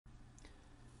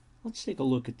Let's take a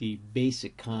look at the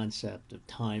basic concept of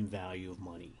time value of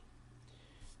money.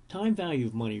 Time value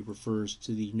of money refers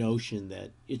to the notion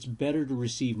that it's better to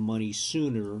receive money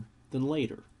sooner than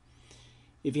later.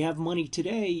 If you have money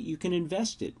today, you can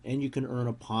invest it and you can earn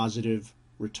a positive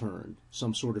return,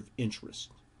 some sort of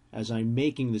interest. As I'm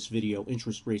making this video,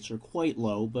 interest rates are quite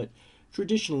low, but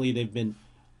traditionally they've been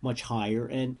much higher,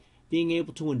 and being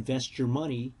able to invest your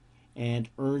money and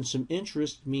earn some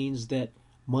interest means that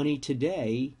money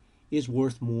today is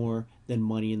worth more than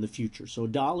money in the future. So a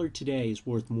dollar today is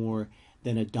worth more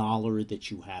than a dollar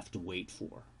that you have to wait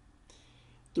for.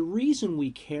 The reason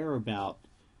we care about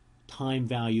time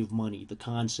value of money, the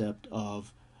concept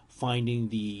of finding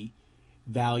the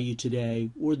value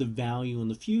today or the value in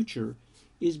the future,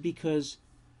 is because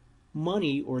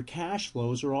money or cash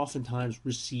flows are oftentimes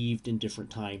received in different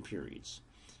time periods.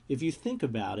 If you think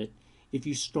about it, if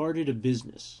you started a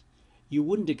business, you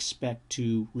wouldn't expect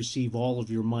to receive all of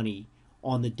your money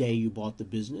on the day you bought the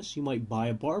business. You might buy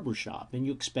a barber shop and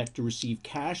you expect to receive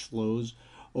cash flows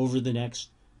over the next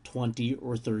 20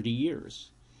 or 30 years.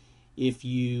 If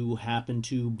you happen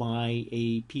to buy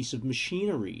a piece of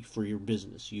machinery for your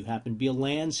business, you happen to be a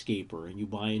landscaper and you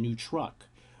buy a new truck,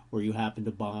 or you happen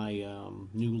to buy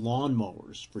new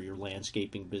lawnmowers for your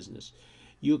landscaping business,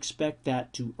 you expect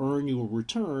that to earn you a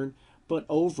return, but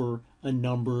over a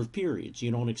number of periods.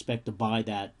 You don't expect to buy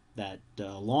that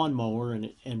lawnmower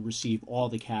and receive all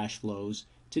the cash flows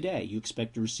today. You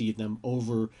expect to receive them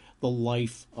over the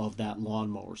life of that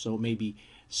lawnmower. So it may be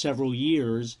several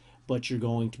years, but you're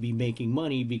going to be making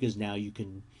money because now you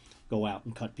can go out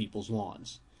and cut people's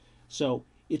lawns. So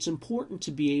it's important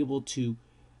to be able to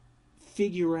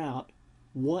figure out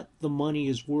what the money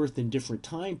is worth in different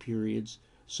time periods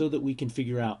so that we can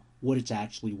figure out what it's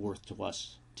actually worth to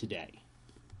us today.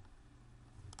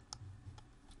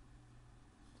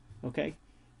 Okay,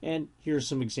 and here are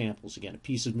some examples. Again, a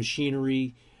piece of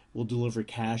machinery will deliver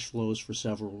cash flows for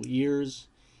several years.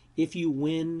 If you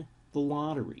win the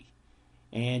lottery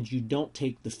and you don't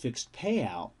take the fixed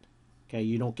payout, okay,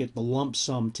 you don't get the lump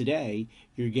sum today,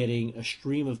 you're getting a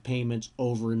stream of payments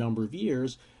over a number of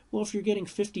years. Well, if you're getting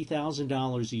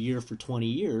 $50,000 a year for 20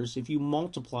 years, if you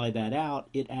multiply that out,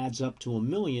 it adds up to $1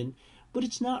 million, but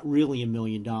it's not really $1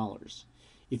 million.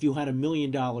 If you had $1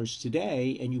 million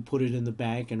today and you put it in the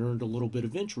bank and earned a little bit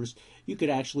of interest, you could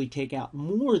actually take out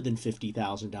more than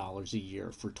 $50,000 a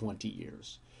year for 20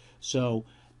 years. So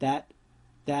that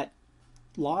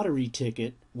lottery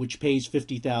ticket, which pays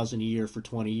 $50,000 a year for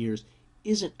 20 years,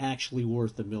 isn't actually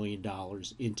worth $1 million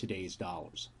in today's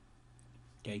dollars.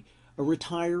 Okay, a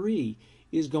retiree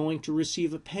is going to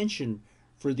receive a pension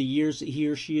for the years that he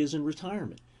or she is in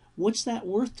retirement. What's that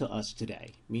worth to us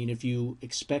today? I mean, if you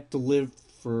expect to live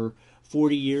for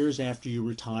 40 years after you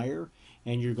retire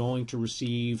and you're going to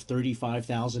receive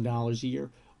 $35,000 a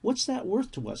year, what's that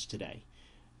worth to us today?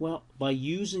 Well, by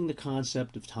using the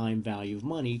concept of time value of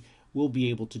money, we'll be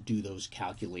able to do those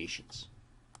calculations.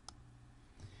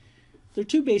 There are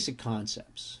two basic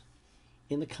concepts.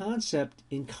 In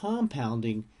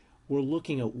compounding, we're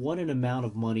looking at what an amount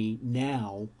of money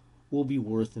now will be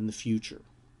worth in the future.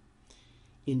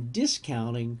 In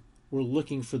discounting, we're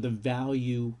looking for the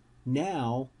value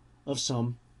now of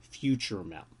some future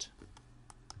amount.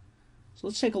 So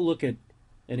let's take a look at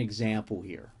an example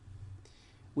here.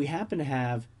 We happen to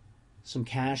have some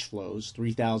cash flows,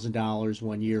 $3,000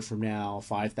 1 year from now,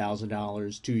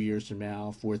 $5,000 2 years from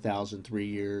now, $4,000 3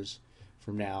 years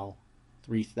from now,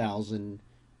 $3,000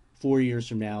 4 years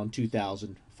from now, and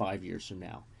 $2,000 5 years from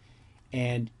now.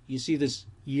 And you see this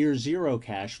year zero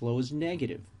cash flow is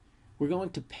negative. We're going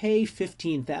to pay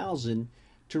 $15,000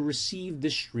 to receive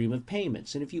this stream of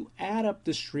payments. And if you add up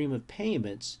the stream of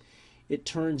payments, it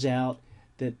turns out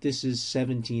that this is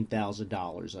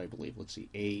 $17,000, I believe. Let's see,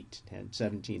 8, 10,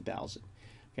 17,000.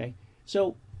 Okay,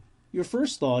 so your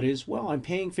first thought is, well, I'm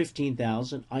paying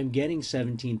 $15,000, I'm getting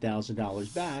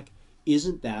 $17,000 back.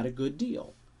 Isn't that a good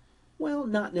deal? Well,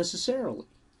 not necessarily,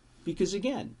 because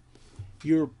again,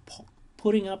 you're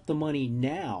putting up the money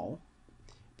now,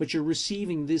 but you're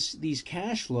receiving these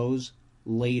cash flows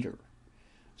later.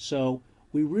 So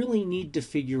we really need to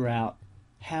figure out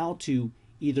how to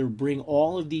either bring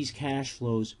all of these cash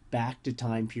flows back to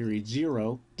time period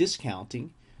zero,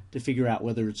 discounting, to figure out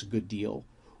whether it's a good deal,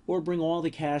 or bring all the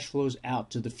cash flows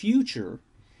out to the future,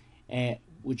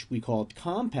 which we call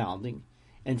compounding,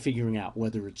 and figuring out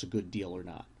whether it's a good deal or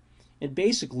not. And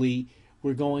basically,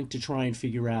 we're going to try and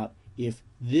figure out if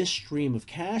this stream of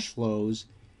cash flows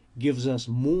gives us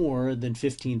more than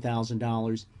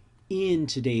 $15,000 in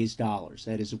today's dollars.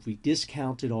 That is, if we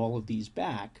discounted all of these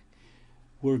back,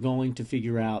 we're going to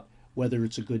figure out whether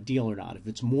it's a good deal or not. If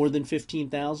it's more than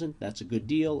 15,000, that's a good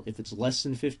deal. If it's less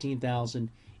than 15,000,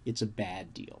 it's a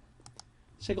bad deal.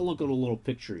 Let's take a look at a little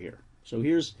picture here. So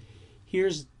here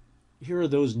are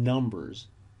those numbers,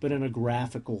 but in a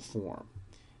graphical form.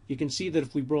 You can see that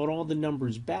if we brought all the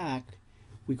numbers back,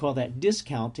 we call that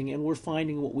discounting, and we're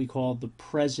finding what we call the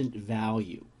present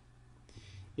value.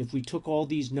 If we took all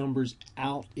these numbers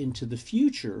out into the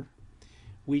future,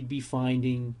 we'd be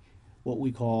finding what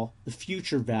we call the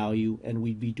future value, and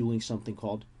we'd be doing something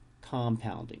called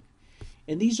compounding.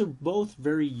 And these are both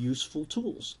very useful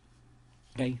tools.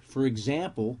 Okay, for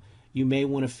example, you may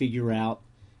want to figure out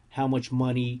how much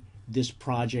money this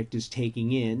project is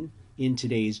taking in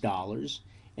today's dollars,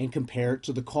 and compare it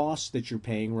to the costs that you're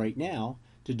paying right now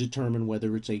to determine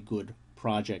whether it's a good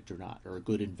project or not, or a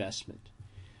good investment.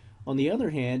 On the other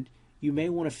hand, you may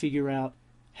want to figure out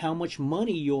how much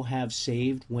money you'll have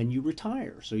saved when you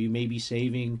retire. So you may be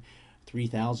saving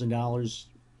 $3,000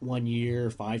 one year,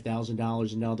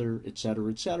 $5,000 another,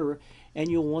 etc., and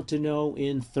you'll want to know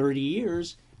in 30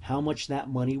 years how much that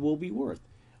money will be worth.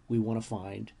 We want to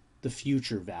find the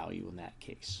future value in that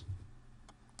case.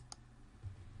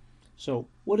 So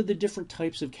what are the different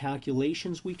types of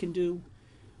calculations we can do?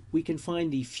 We can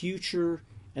find the future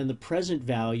and the present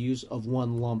values of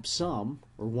one lump sum,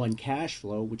 or one cash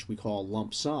flow, which we call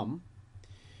lump sum.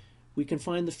 We can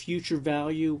find the future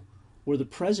value or the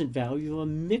present value of a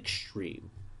mixed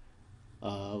stream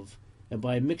of, and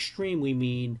by a mixed stream we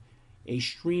mean a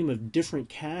stream of different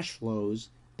cash flows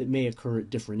that may occur at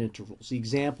different intervals. The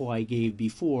example I gave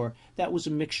before, that was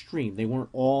a mixed stream. They weren't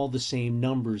all the same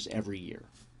numbers every year.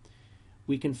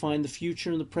 We can find the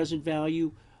future and the present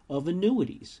value of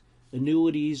annuities.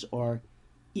 Annuities are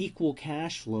equal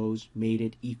cash flows made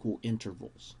at equal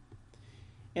intervals.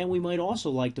 And we might also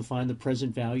like to find the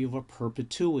present value of a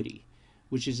perpetuity,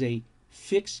 which is a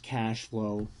fixed cash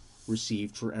flow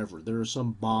received forever. There are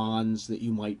some bonds that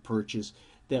you might purchase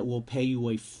that will pay you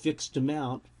a fixed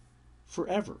amount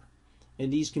forever.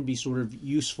 And these can be sort of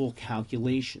useful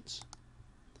calculations.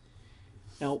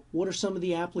 Now, what are some of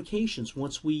the applications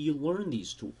once we learn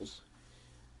these tools?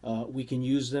 We can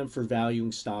use them for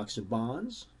valuing stocks and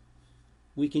bonds.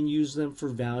 We can use them for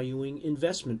valuing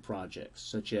investment projects,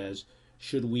 such as,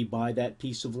 should we buy that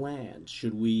piece of land?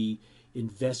 Should we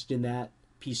invest in that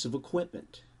piece of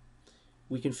equipment?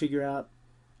 We can figure out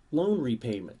loan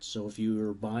repayments. So if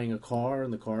you're buying a car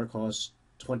and the car costs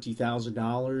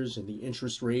 $20,000 and the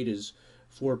interest rate is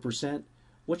 4%,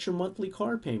 what's your monthly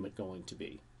car payment going to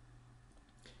be?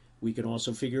 We can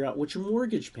also figure out what your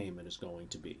mortgage payment is going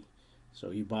to be.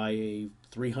 So you buy a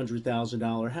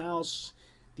 $300,000 house,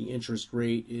 the interest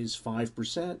rate is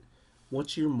 5%.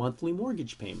 What's your monthly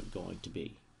mortgage payment going to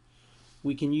be?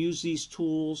 We can use these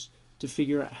tools to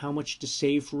figure out how much to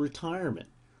save for retirement,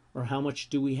 or how much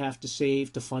do we have to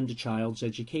save to fund a child's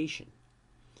education.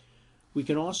 We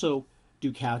can also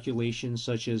do calculations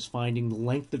such as finding the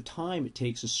length of time it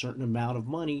takes a certain amount of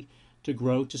money to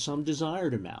grow to some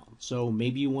desired amount. So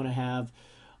maybe you want to have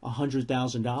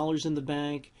 $100,000 in the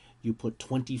bank, you put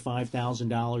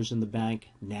 $25,000 in the bank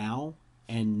now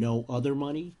and no other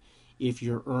money. If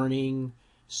you're earning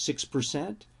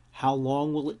 6%, how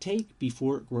long will it take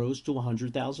before it grows to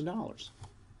 $100,000?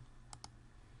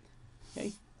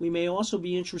 Okay. We may also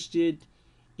be interested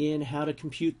in how to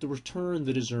compute the return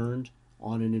that is earned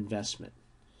on an investment.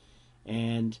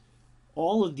 And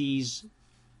all of these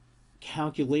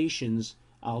calculations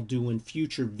I'll do in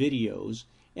future videos,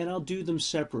 and I'll do them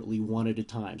separately one at a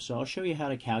time. So I'll show you how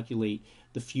to calculate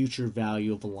the future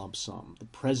value of a lump sum, the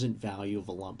present value of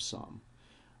a lump sum,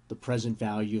 the present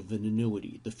value of an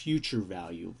annuity, the future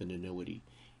value of an annuity,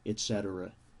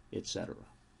 etc., etc.